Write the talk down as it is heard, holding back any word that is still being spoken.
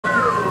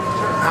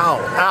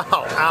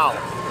ow, ow.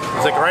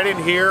 It's like right in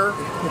here,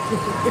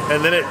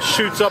 and then it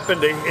shoots up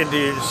into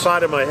the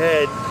side of my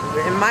head.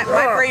 And my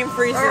brain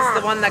freeze is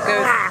the one that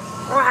goes.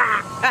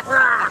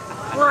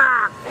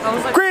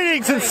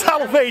 Greetings and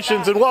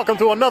salutations, and welcome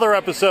to another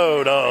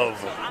episode of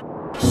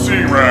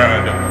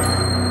C-Rad.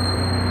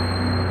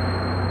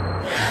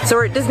 So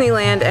we're at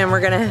Disneyland and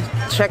we're gonna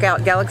check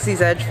out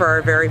Galaxy's Edge for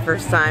our very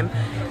first time.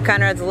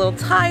 Conrad's a little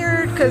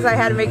tired because I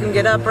had to make him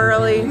get up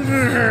early.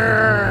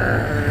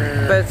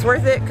 But it's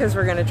worth it because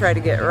we're gonna try to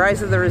get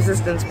Rise of the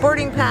Resistance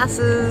boarding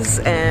passes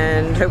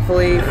and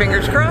hopefully,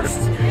 fingers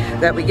crossed,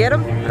 that we get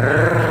them.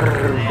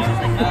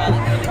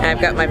 And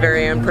I've got my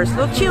very own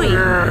personal Chewie.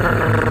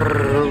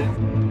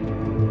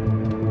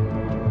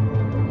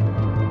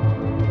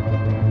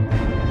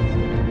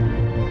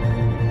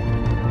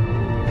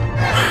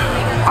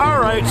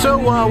 Alright, so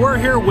we're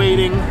here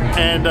waiting,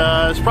 and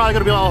it's probably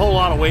going to be a whole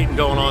lot of waiting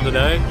going on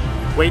today.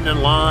 Waiting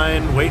in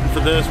line, waiting for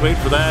this,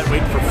 waiting for that,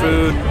 waiting for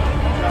food,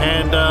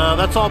 and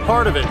that's all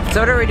part of it. So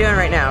what are we doing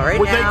right now?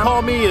 What they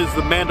call me is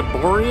the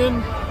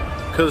Mandalorian,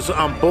 because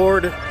I'm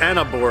bored and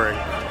I'm boring.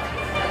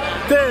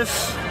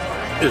 This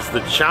is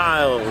the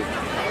child,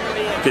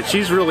 because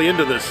she's really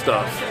into this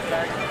stuff.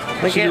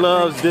 She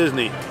loves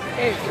Disney.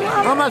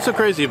 I'm not so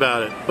crazy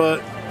about it,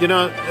 but you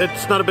know,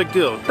 it's not a big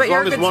deal. But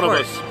you're a good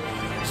sport.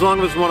 As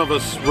long as one of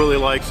us really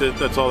likes it,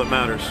 that's all that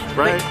matters,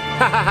 right?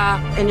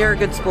 And you're a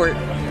good sport.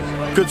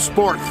 Good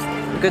sport.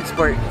 Good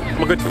sport.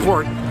 I'm a good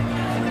sport.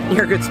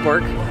 You're a good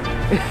sport.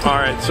 All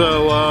right,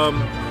 so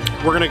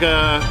we're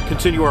gonna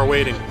continue our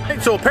waiting.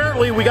 So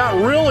apparently we got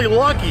really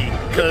lucky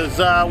because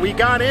we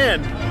got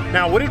in.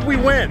 Now, what did we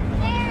win?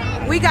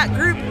 We got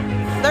group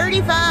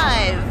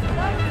 35.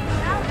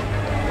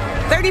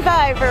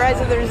 35 for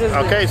Rise of the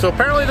Resistance. Okay, so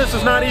apparently this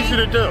is not easy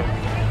to do.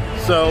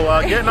 So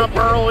getting up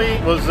early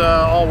was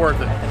all worth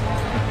it.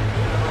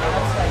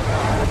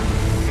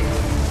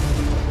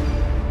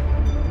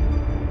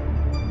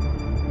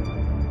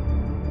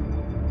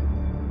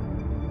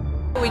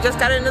 We just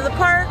got into the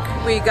park.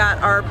 We got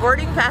our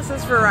boarding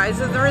passes for Rise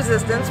of the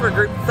Resistance. We're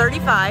group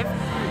 35.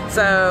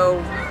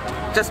 So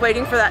just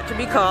waiting for that to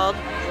be called.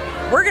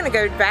 We're gonna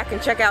go back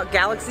and check out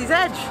Galaxy's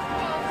Edge.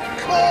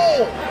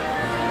 Cool!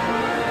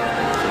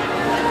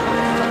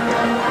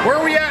 Where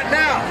are we at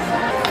now?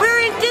 We're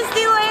in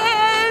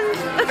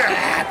Disneyland! The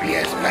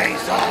happiest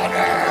place on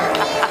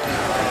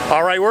earth.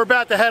 All right, we're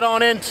about to head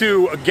on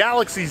into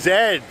Galaxy's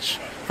Edge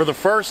for the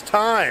first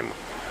time.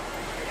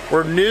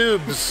 We're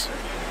noobs,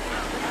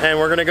 and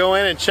we're gonna go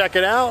in and check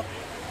it out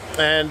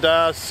and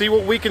see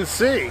what we can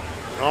see.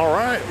 All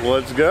right,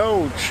 let's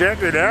go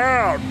check it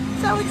out.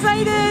 So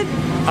excited!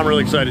 I'm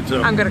really excited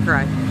too. I'm gonna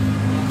cry.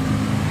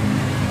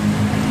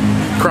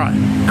 Cry,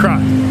 cry,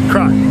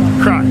 cry,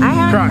 cry.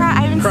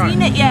 I haven't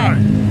seen it yet.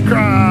 Cry.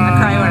 I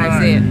cry when I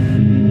see it.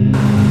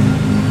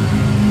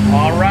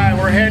 All right,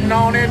 we're heading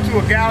on into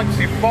a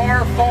galaxy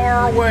far,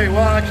 far away. Well,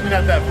 actually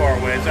not that far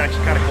away. It's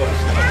actually kind of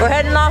close. We're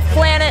heading off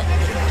planet.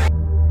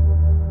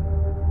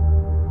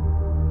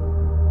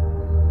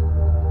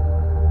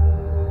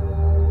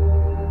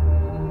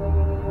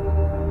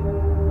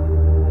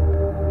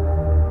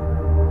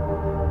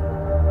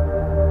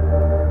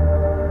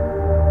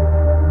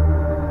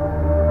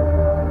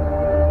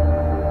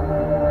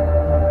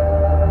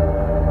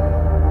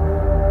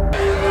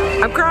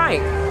 I'm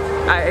crying.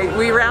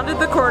 We rounded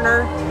the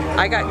corner,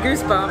 I got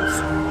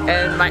goosebumps,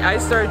 and my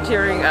eyes started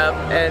tearing up,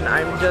 and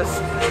I'm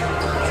just...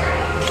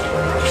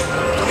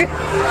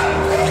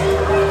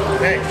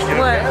 Hey, you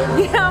what?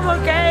 okay? Yeah,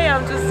 I'm okay.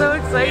 I'm just so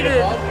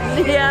excited.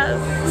 Yes.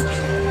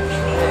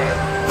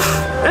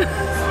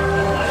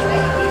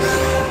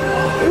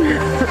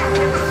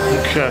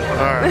 Okay,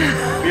 alright.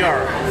 Be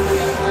alright.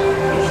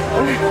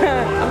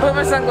 I'm putting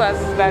my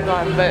sunglasses back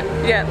on, but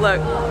yeah,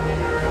 look.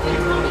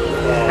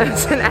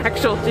 That's an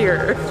actual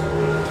tear.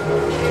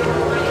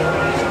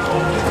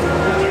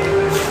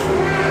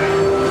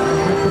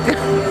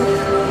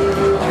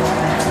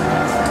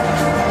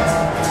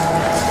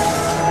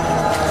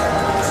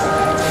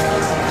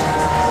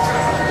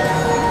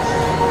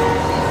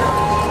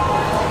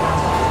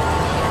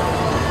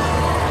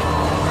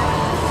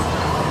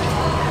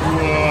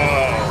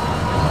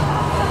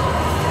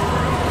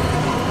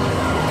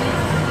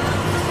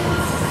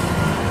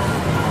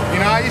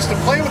 I used to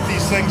play with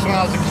these things when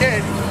I was a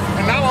kid,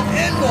 and now I'm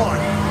in one.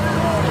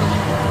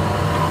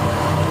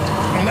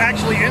 I'm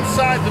actually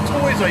inside the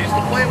toys I used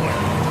to play with.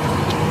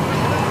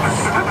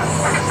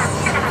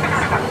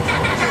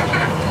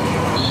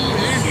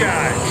 These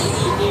guys.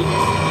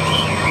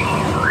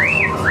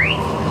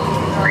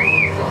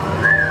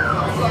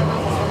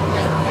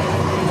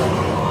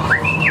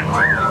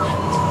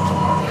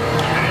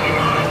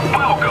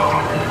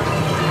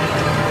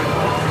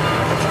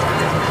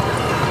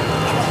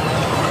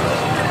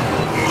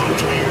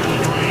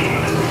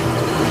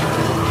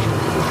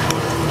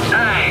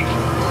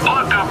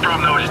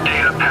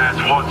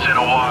 Once in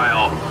a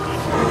while.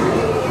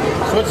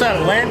 So what's that,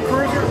 a Land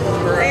Cruiser?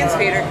 Or, Land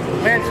Speeder.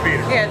 Land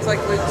Speeder. Yeah, it's like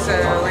Luke's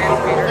Land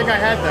Speeder. I think I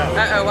had that.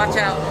 Uh-oh, watch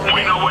out.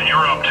 We know what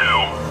you're up to,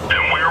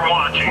 and we're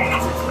watching.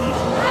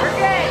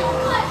 Okay.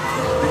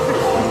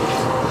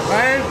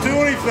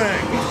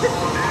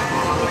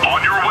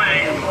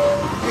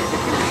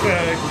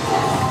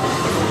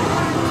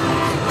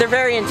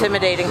 very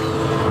intimidating.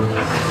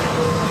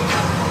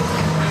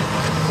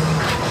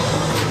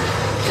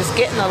 Just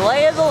getting the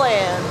lay of the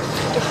land.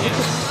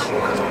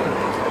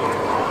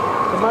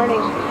 Good morning.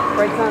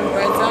 Bright sun.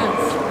 Bright suns.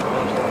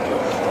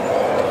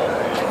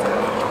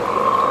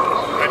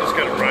 I just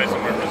got a rise in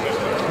my resistance.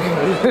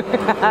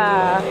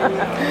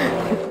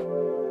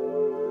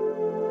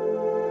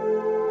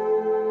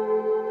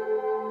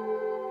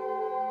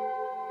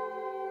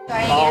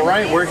 All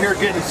right, we're here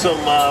getting some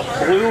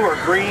blue or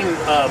green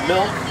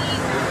milk.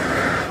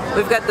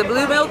 We've got the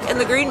blue milk and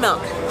the green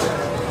milk. We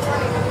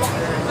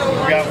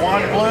got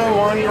one blue,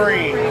 one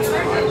green.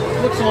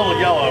 Looks a little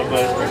yellow,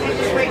 but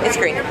it's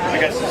green. I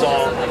guess it's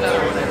all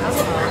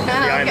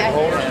behind the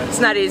holder. It's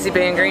not easy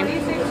being green.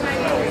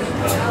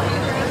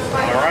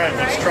 All right,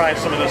 let's try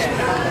some of this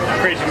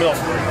crazy milk.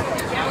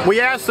 We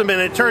asked them, and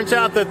it turns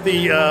out that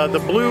the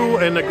blue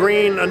and the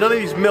green, none of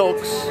these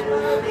milks,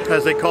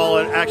 as they call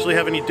it, actually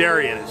have any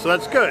dairy in it. So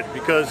that's good,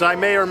 because I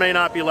may or may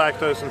not be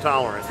lactose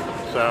intolerant.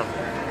 So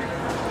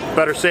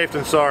better safe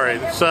than sorry.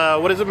 It's,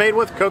 what is it made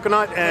with?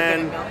 Coconut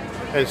and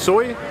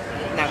soy?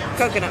 No,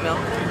 coconut milk.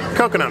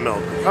 Coconut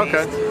milk.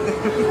 Okay.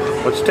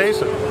 Let's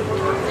taste it.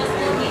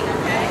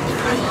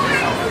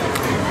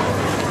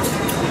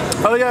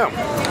 Oh yeah.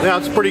 Yeah,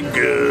 it's pretty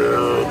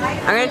good.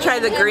 I'm gonna try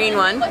the green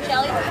one.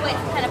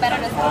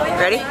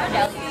 Ready?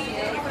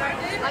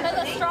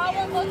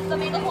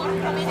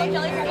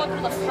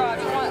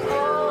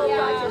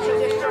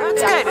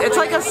 It's good. It's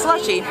like a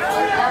slushy.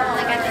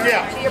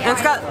 Yeah. And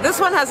it's got, this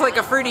one has like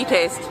a fruity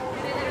taste.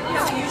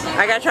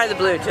 I gotta try the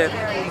blue too.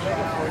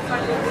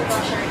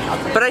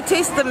 But I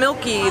taste the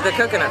milky, the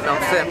coconut milk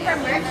too.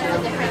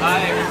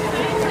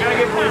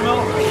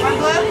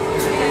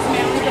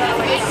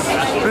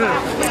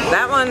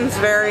 That one's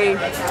very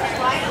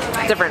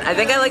different. I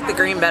think I like the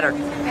green better.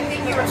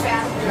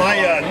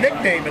 My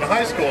nickname in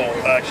high school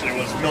actually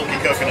was Milky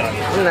Coconut.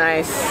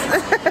 Nice.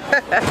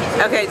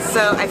 Okay,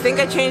 so I think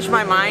I changed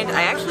my mind.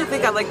 I actually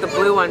think I like the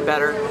blue one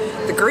better.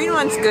 The green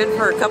one's good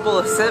for a couple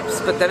of sips,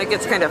 but then it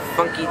gets kind of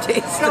funky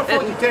taste. It's not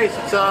funky taste.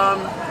 It's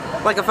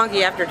like a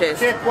funky aftertaste.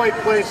 Can't quite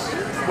place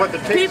what the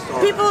taste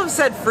are. People have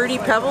said fruity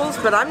pebbles,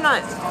 but I'm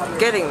not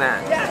getting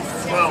that.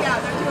 Well,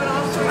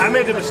 I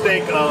made the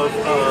mistake of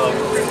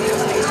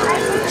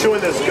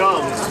chewing this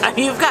gum.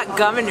 You've got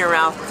gum in your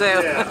mouth too.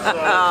 Yeah,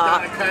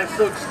 so it kind of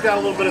still got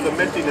a little bit of the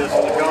mintiness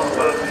of the gum.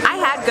 But I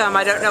had gum.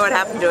 I don't know what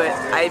happened to it.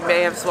 I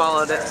may have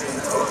swallowed it.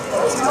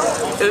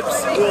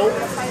 Oops. Well,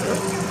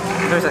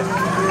 There's it.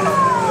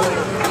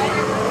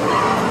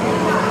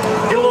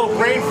 Get a little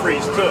brain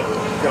freeze too.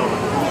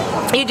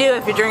 You do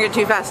if you drink it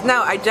too fast.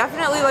 No, I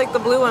definitely like the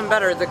blue one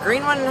better. The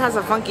green one has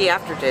a funky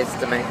aftertaste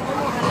to me.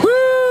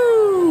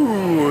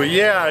 Woo!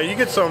 Yeah, you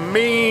get some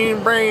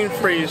mean brain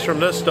freeze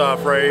from this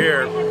stuff right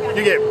here.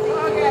 You get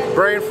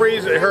brain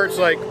freeze, it hurts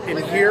like in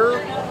here,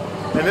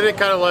 and then it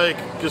kind of like,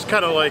 just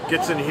kind of like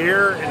gets in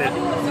here, and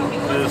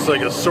it's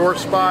like a sore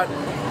spot.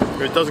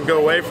 It doesn't go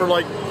away for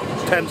like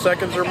 10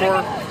 seconds or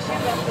more.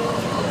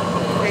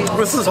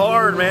 This is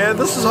hard, man.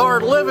 This is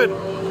hard living.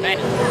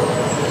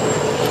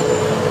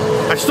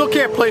 I still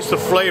can't place the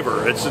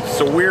flavor. It's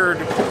a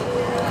weird.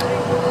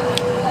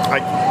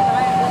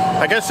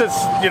 I guess it's,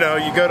 you know,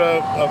 you go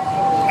to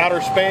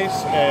outer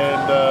space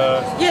and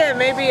yeah,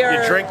 maybe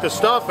you drink the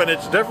stuff and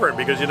it's different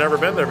because you've never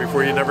been there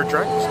before. You never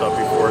drank the stuff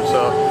before,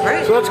 so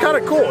so it's kind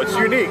of cool. It's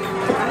unique.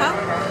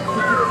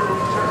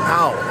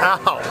 Ow!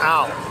 Ow!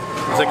 Ow!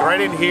 It's like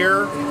right in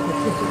here,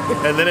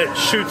 and then it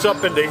shoots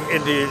up into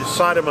the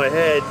side of my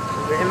head.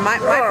 And my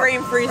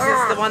brain freeze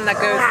is the one that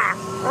goes.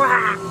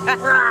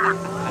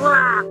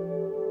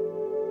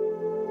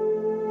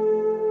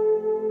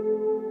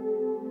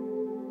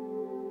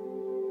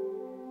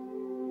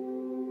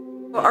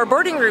 Our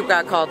boarding group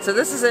got called, so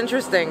this is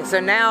interesting. So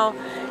now,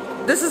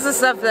 this is the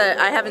stuff that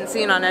I haven't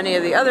seen on any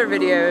of the other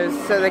videos.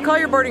 So they call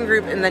your boarding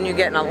group and then you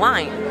get in a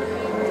line.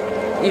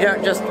 You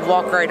don't just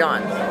walk right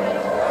on.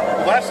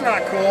 Well, that's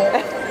not cool.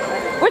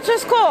 Which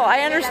is cool. I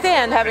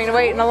understand having to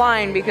wait in a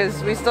line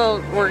because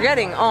we're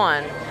getting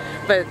on.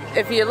 But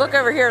if you look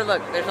over here,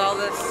 look, there's all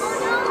this.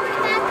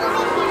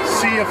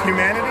 Sea of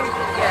humanity?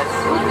 Yes.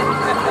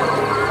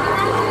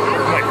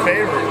 My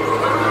favorite.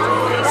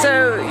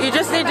 So you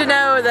just need to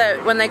know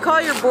that when they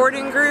call your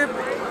boarding group,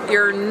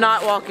 you're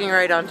not walking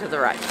right onto the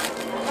right.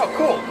 Oh,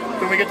 cool.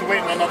 Then we get to wait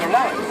in another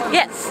line.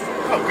 Yes.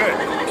 Oh, good.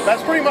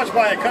 That's pretty much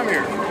why I come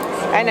here.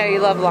 I know you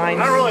love lines.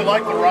 I don't really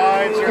like the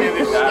rides or any of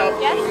this stuff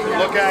to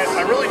look at.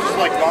 I really just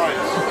like lines.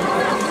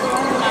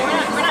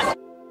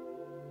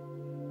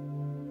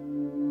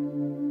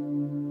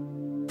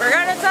 We're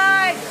going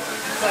inside.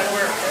 Inside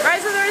where?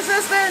 Rise of the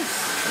Resistance.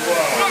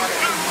 Whoa.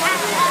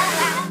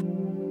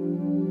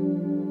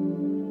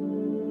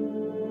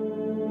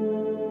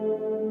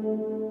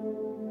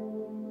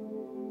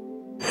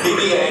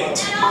 BB-8.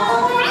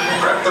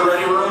 Prep the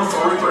ready room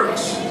for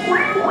recruits.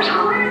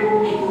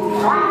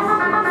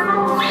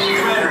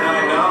 Commander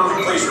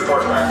 9-9, please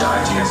report back to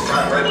ITS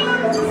Conrad.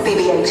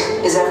 BB-8,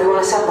 is everyone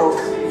assembled?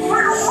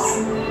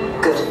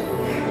 Good.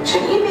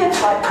 Shouldn't you be in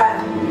flight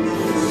prep?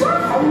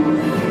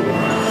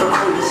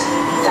 Recruits,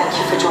 thank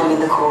you for joining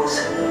the cause.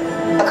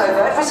 A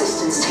covert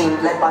resistance team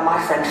led by my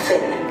friend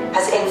Finn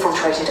has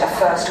infiltrated a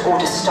First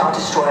Order Star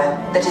Destroyer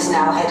that is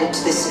now headed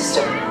to this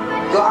system.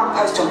 Your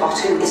outpost on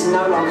Batu is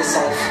no longer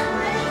safe.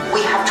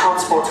 We have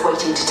transports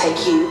waiting to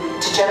take you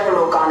to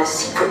General Organa's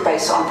secret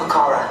base on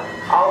Pucara.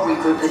 I'll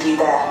regroup with you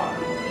there.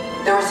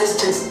 The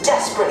Resistance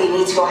desperately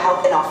needs your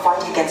help in our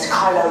fight against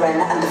Kylo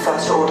Ren and the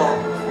First Order.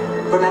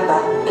 Remember,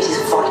 it is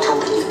vital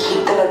that you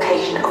keep the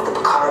location of the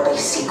Pucara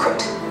base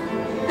secret.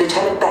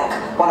 Lieutenant Beck,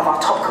 one of our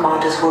top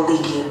commanders, will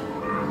lead you.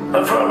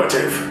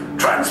 Affirmative.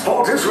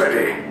 Transport is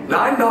ready.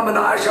 Line Nom and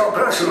I shall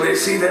personally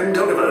see them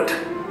delivered.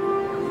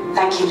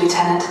 Thank you,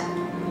 Lieutenant.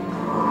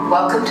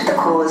 Welcome to the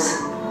cause.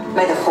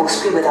 May the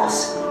Force be with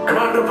us.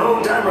 Commander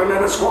Poe Dameron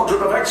and a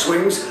squadron of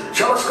X-Wings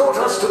shall escort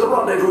us to the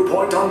rendezvous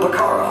point on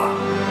Pucara.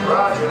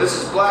 Roger, this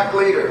is Black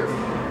Leader.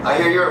 I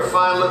hear you're a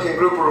fine-looking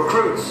group of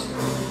recruits.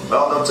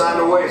 Well, no time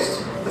to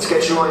waste. Let's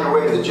get you on your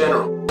way to the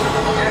General.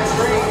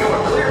 X-Ray, you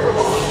are clear for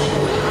launch.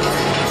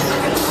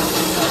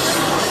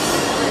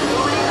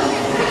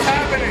 What's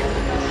happening?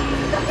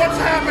 What's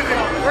happening?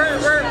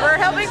 We're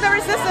helping the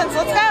Resistance.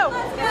 Let's go.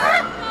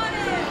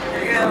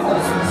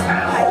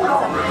 Hold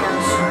on,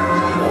 recruits.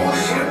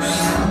 Warships,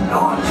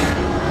 launch.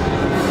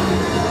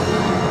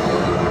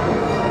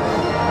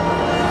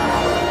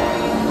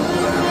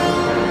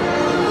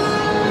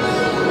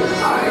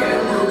 I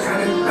am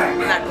Lieutenant Beck.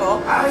 Isn't that cool?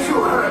 As you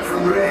heard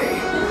from Ray, I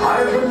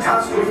have been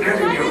tasked with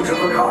getting you to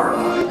Pucara.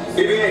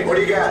 BB-8, what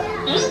do you got?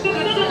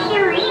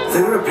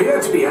 There appear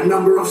to be a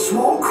number of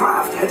small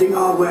craft heading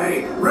our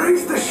way.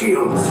 Raise the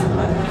shields.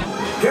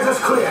 Get us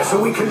clear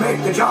so we can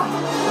make the jump. Be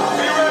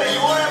ready,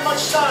 you won't have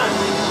much time.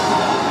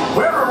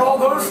 Where are all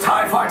those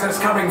TIE fighters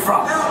coming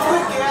from?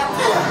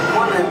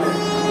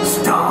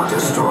 Star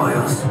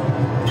Destroyers.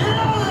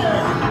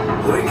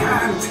 We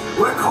can't.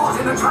 We're caught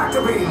in a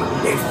tractor beam.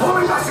 It's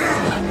pulling us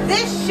in.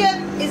 This ship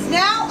is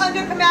now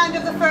under command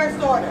of the First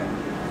Order.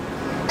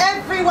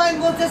 Everyone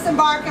will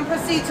disembark and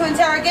proceed to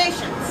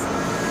interrogations.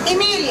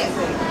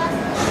 Immediately.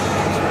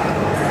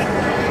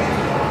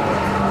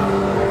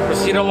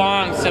 Proceed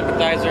along,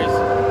 sympathizers.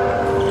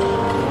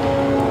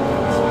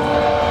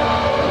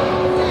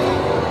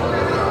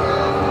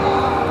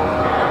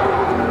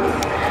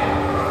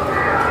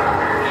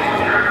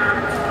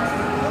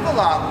 Move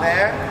along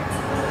there.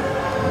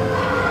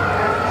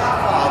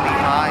 Fall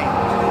behind.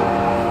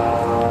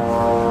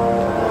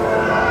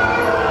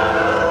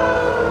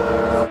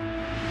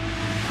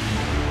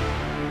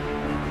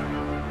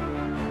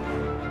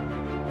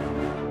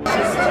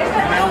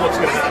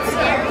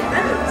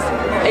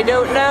 I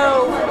don't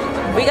know.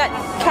 We got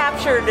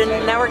captured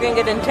and now we're gonna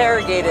get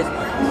interrogated.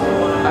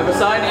 I've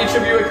assigned each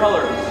of you a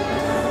color.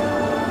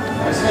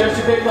 I suggest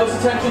you pay close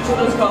attention to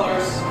those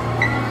colors.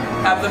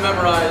 Have them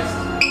memorized.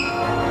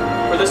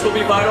 For this will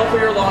be vital for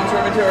your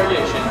long-term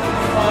interrogation.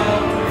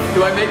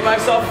 Do I make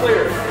myself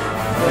clear?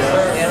 Yes,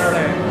 sir. Yes,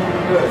 sir.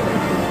 Good.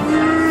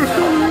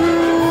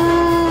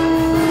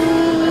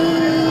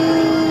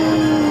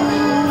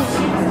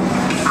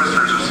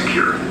 Prisoners are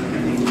secure.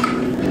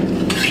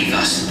 Leave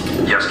us.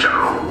 Yes,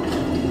 General.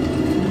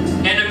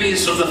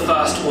 Enemies of the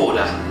First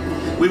Order.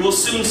 We will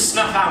soon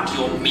snuff out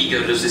your meager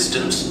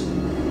resistance.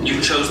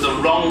 You chose the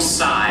wrong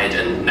side,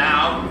 and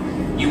now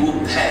you will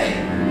pay.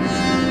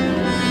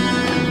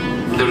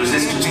 The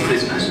Resistance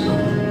prisoners.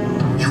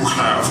 You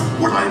have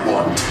what I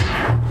want.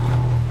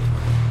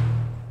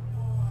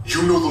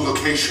 You know the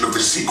location of the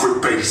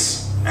secret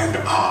base, and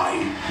I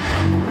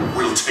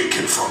will take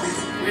it from you.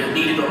 We are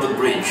needed on the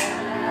bridge.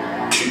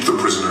 Keep the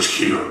prisoners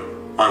here.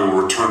 I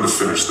will return to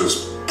finish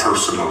this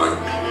personally.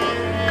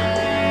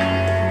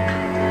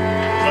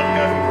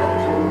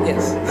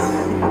 Yes.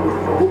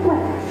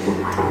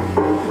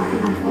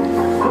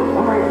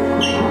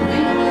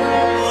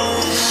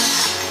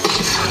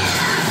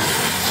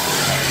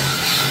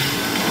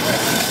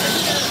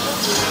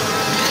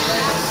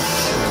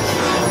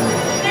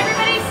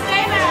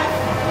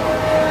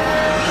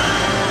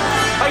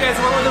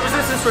 We're the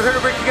Resistance. We're here to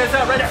break you guys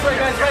out. Right this way,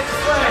 guys. Right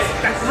this way.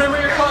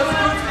 Remember your cause.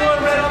 Boots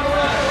going right on the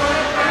left.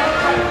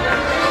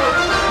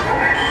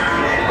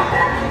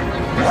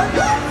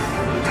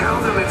 Tell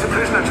them it's a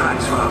prisoner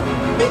transfer.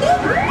 Did it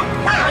work?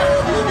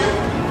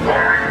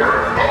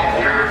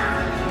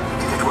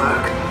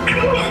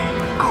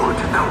 Good.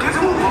 Now get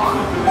them all on.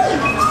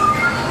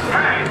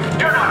 Hey,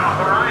 you're not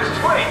authorized.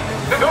 Wait,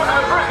 they don't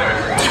have prisoners.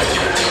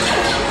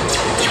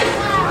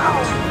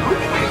 Well, who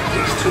picked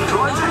these two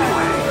droids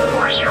anyway?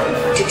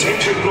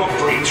 Detention block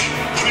breach.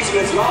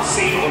 Prisoners last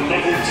seen on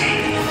level D.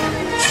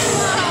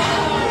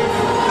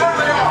 There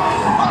they are!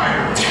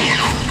 Fire!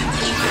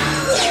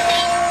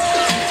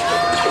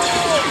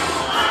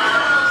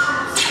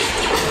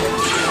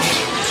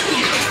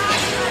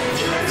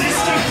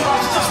 Distant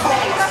blast of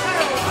fire!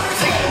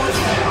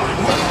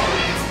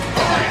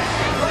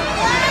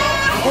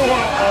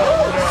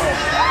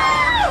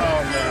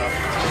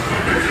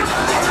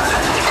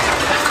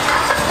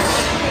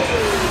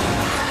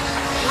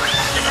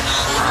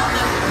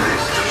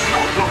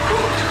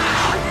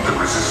 The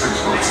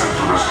Resistance will attempt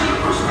to rescue the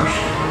prisoners.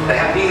 They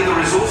have neither the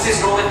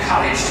resources nor the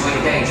courage to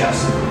engage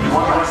us. You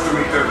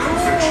underestimate their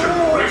conviction.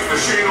 Raise the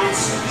shields!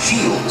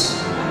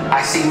 Shields?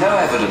 I see no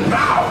evidence.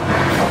 Now!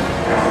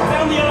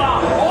 Sound the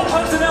alarm! All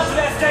personnel to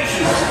their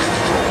stations!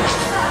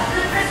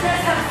 The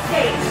prisoners have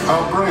escaped.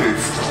 How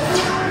brave,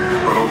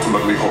 but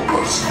ultimately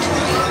hopeless.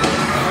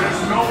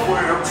 There's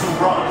nowhere to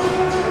run.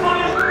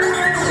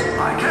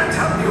 I can't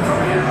help you from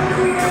here. You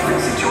need to fix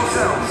it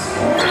yourselves.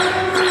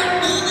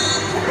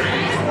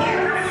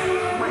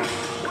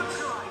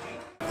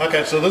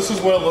 Okay, so this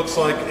is what it looks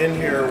like in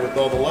here with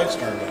all the lights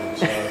turned on.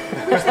 So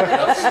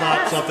that's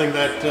not something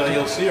that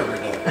you'll see every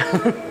day.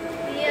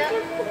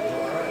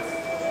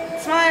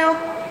 Smile.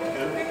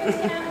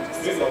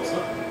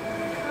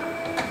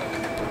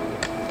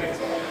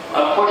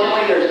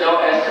 Unfortunately, there's no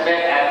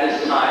estimate at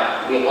this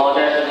time. We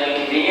apologize for the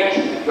inconvenience.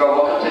 You are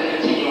welcome to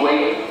continue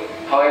waiting.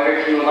 However,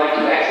 if you would like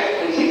to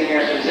exit, please see the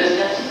nearest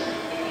resistance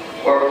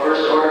or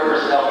first order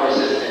personnel for